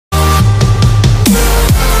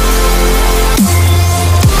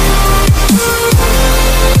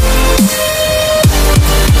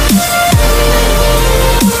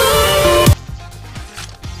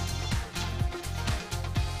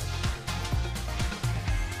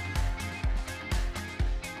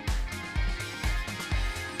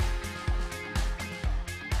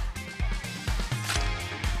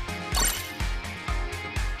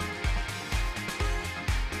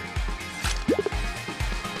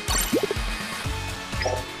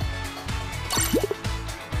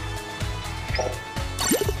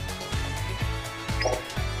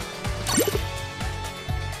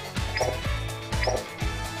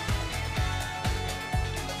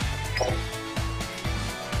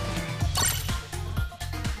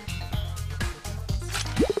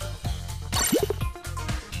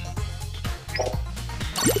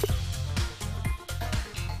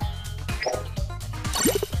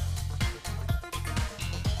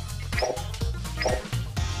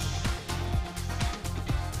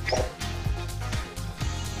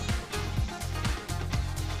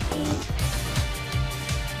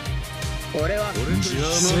俺は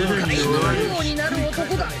すぐに終わるようになる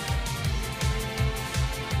男だ。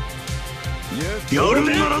やる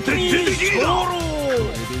なら徹底的にだ。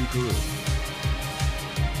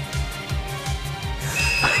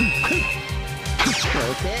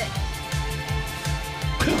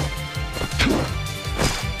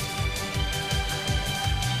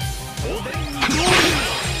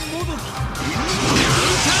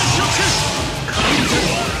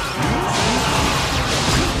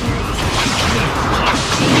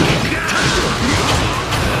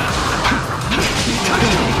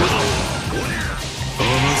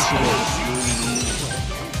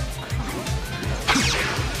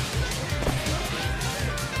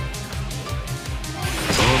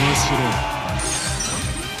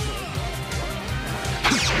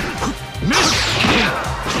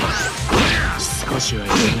少しは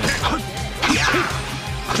やれない。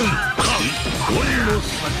俺の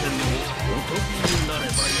酒のおとぎになれば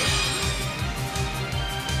よし。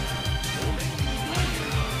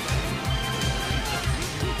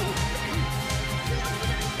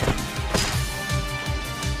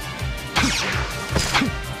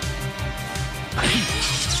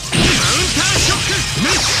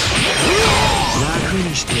楽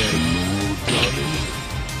にしてやる。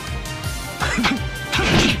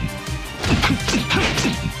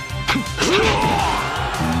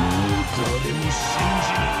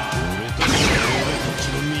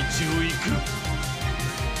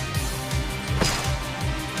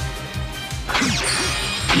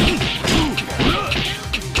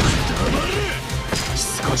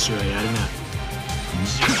少しはやるな。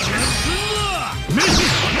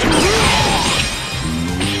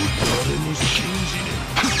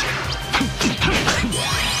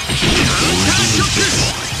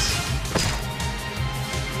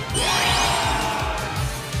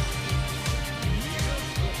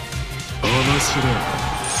面白い。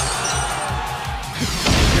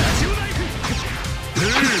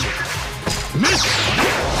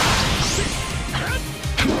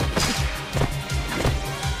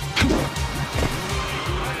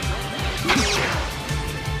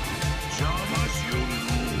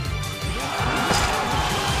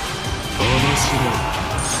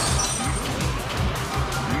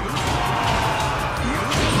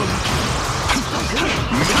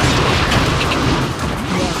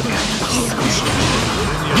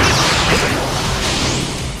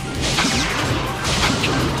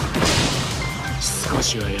少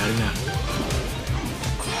しはやるな。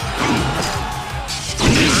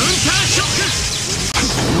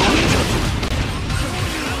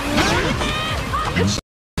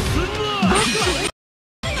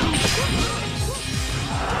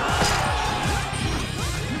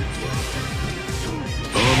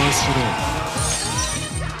面白い。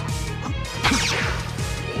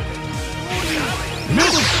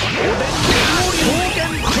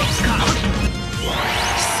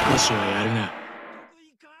少しはやるな。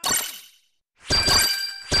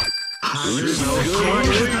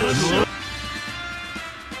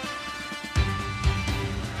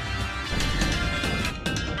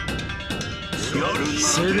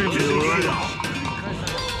すぐに終わる。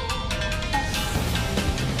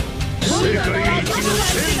世界一の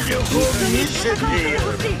戦力を見せてやる。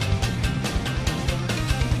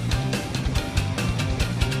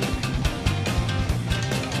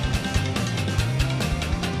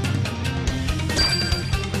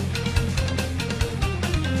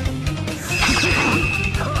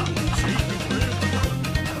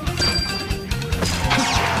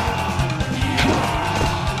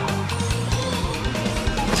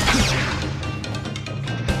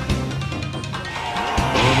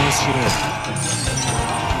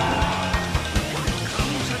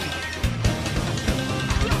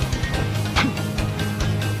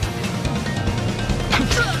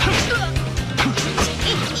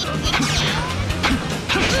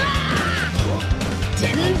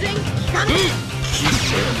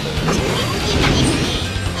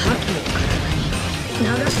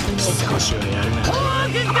少しはやるな。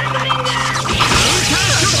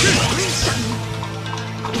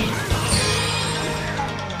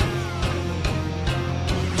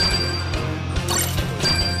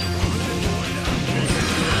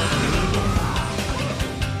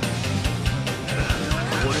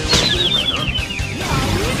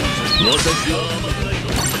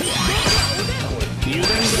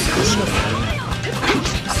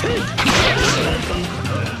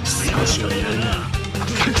少しはやるな。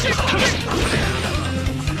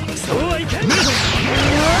そうはいかん。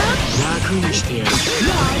楽にしてやる。少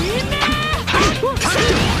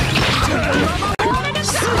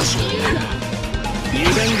しはやるな。油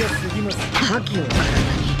断が過ぎます。覇気を体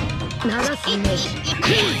に。鳴らすイメージ。そ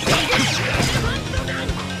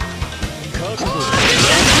こ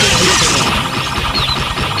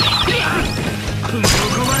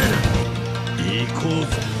までだ。行こう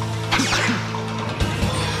ぜ。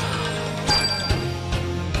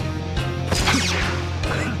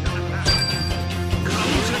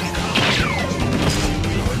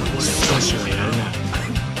少しはやるな。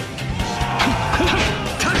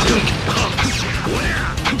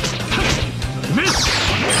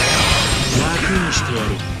楽にしてやる。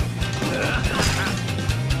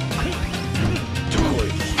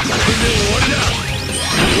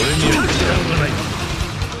俺には時間がない。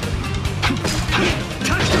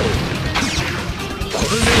こ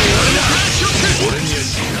れで終わりだ。俺には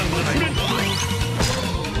時間がない。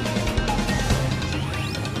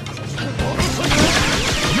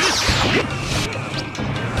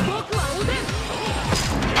僕はおでん。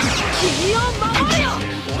君を守るよ。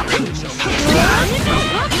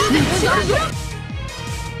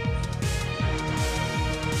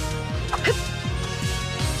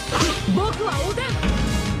僕はおでん。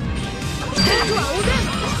僕はおで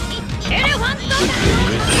ん。エレファントだ。こ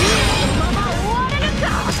のまま終われるか。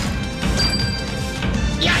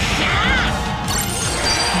よっしゃー。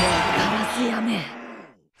もうガラスやめ。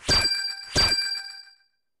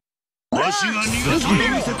わしが逃がすの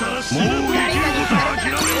見せたら死ぬ。もう生きることは諦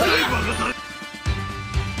めないバカだ。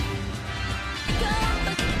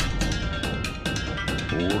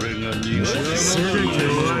俺が逃がすの見せ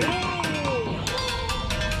た。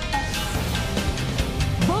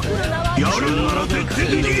僕の名はやるなら徹底的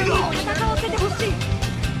にだ。戦わせてほしい。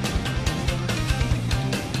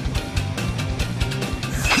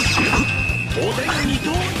おでんに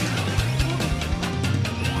どう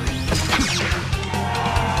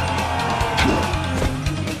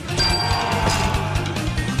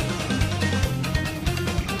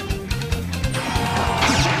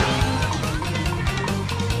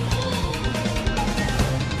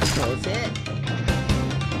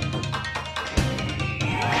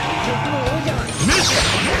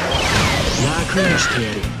楽にしてや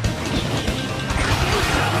る。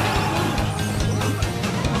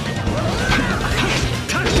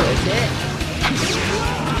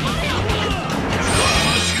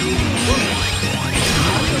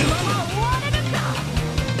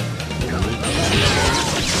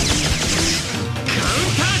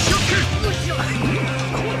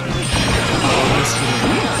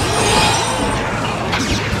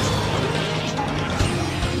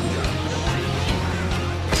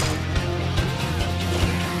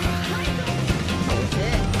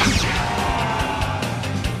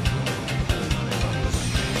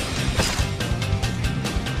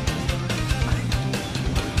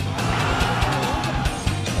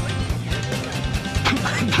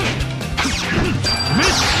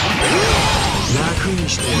楽に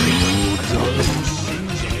してやる。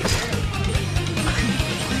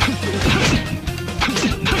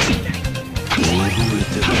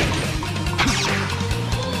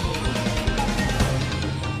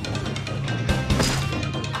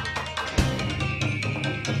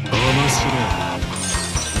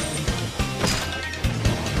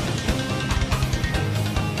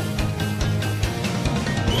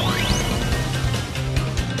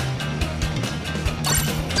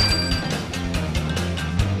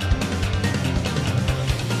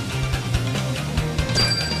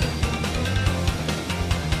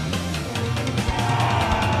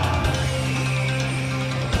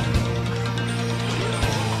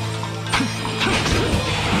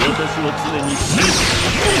私は常に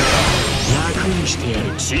楽にしてやる。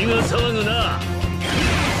血が騒ぐな。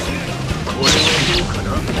これはどうかな。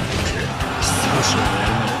少しはや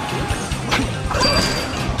るな。ここ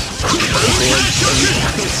は一緒に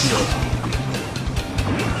駆けしろ。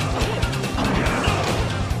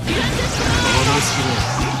面白い。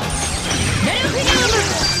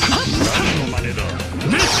何の真似だ。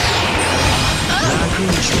楽に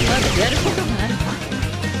してやる。やることがあるわ。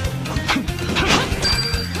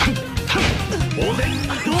おでんに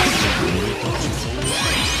どうぞ。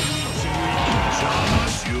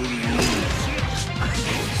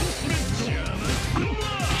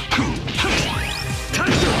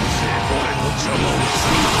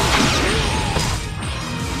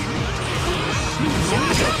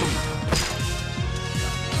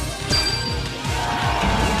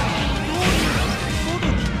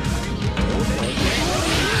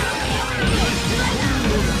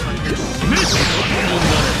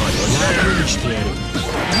楽にしてやる。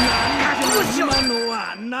今の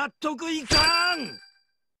は納得いかん。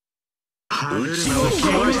うちの気持ち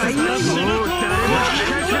はもう誰も聞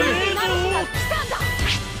かせねえぞ。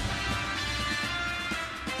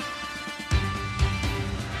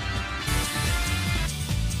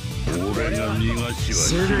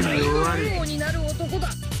すぐに終わる。王になる男だ。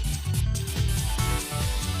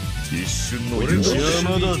一瞬の邪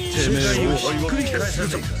魔だ。てめえをひっくり返す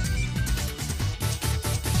ぞ。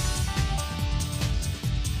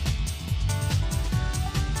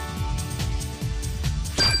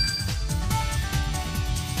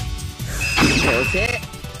強制。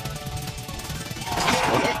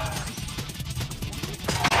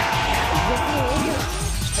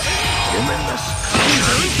ごめんなし。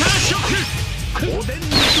おでんに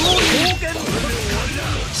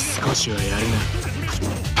少しはやるな。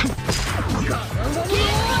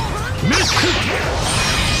メスク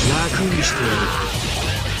楽にしてやる。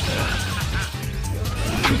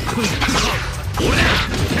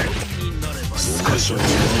少しはやる。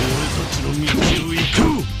俺たちの道を行こ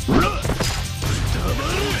う。ほら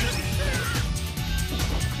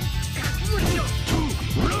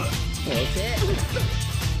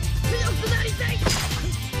強くなりたい。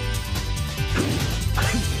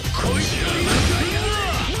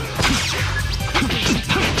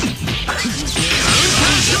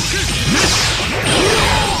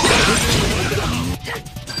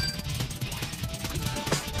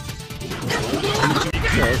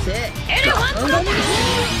エレファント。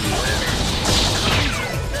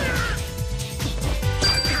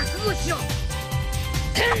覚悟しろ。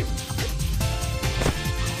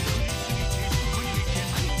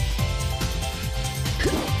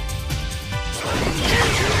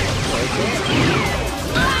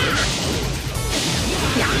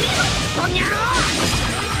やめろ、こんにゃろう。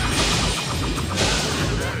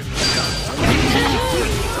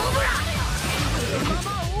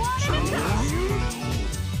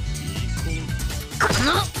この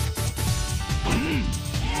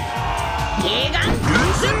ゲーガン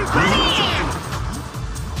スッパリ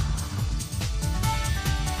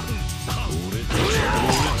俺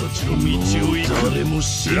たちの道を行く。誰も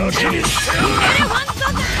信じねえ。エレファントだ。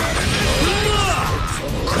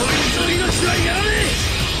こいつの命はやらねえ。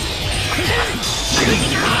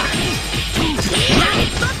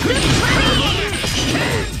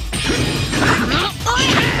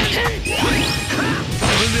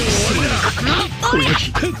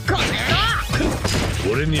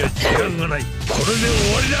俺には時間がない。これで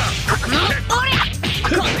終わりだ。この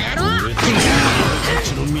野郎。俺たち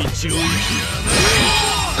の道を行く。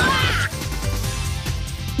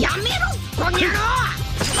やめろ、この野郎。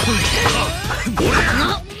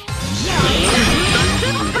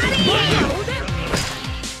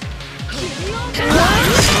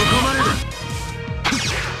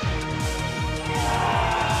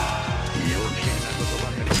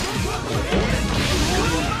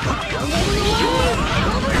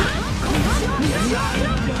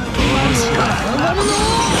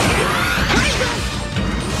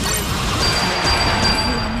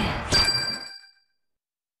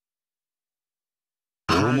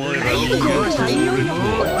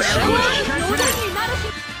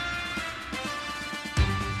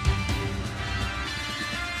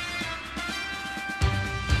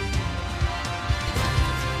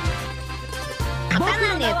勝た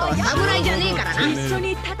なんねえと侍じゃねえからな。一緒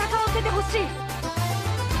に戦わせてほしい。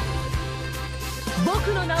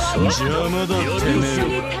僕の名はヤ邪魔だ。一緒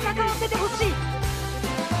に戦わせてほしい。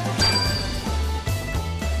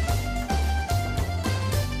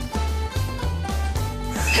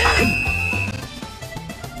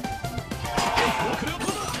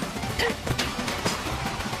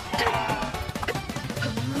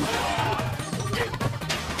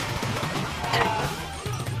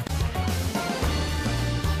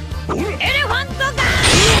エレファントガン。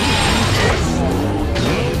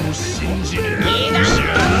信じねえ。ゲーガンス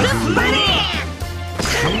ッパリ。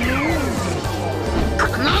こ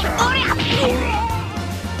のオリャ。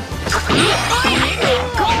このオリャ。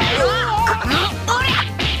このオリャ。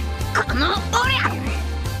このオリャ。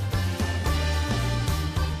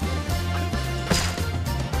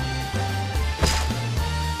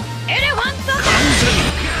エレファントガン。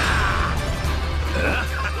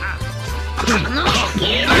このゲ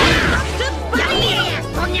ーガンスッパリ。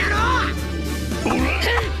こんにゃろう。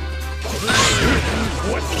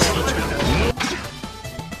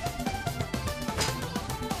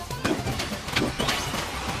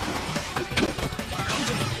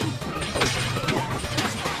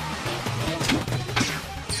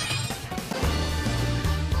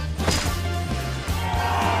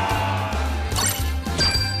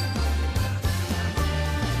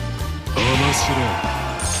面白い。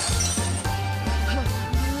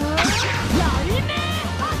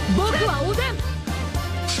僕はおでん。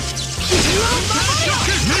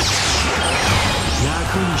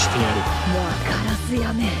楽にしてやる。もうガラスや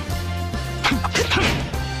め。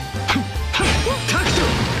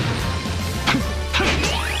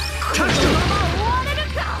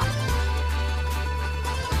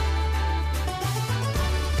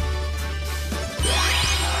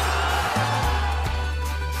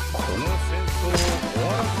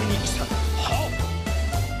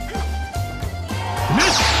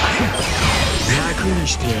に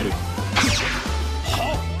してやる。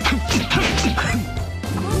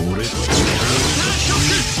俺たちか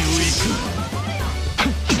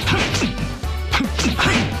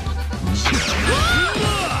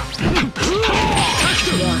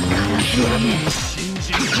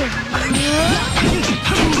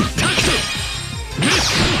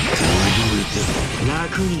ら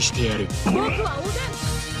楽にしてやる。僕はおでん。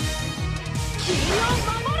君を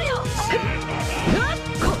守るよ。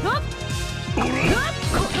この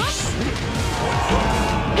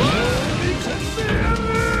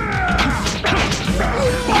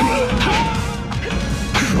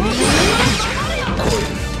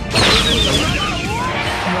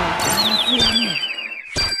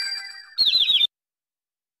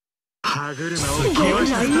歯車を壊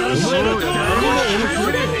した。もう誰も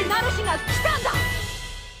恐れねえ。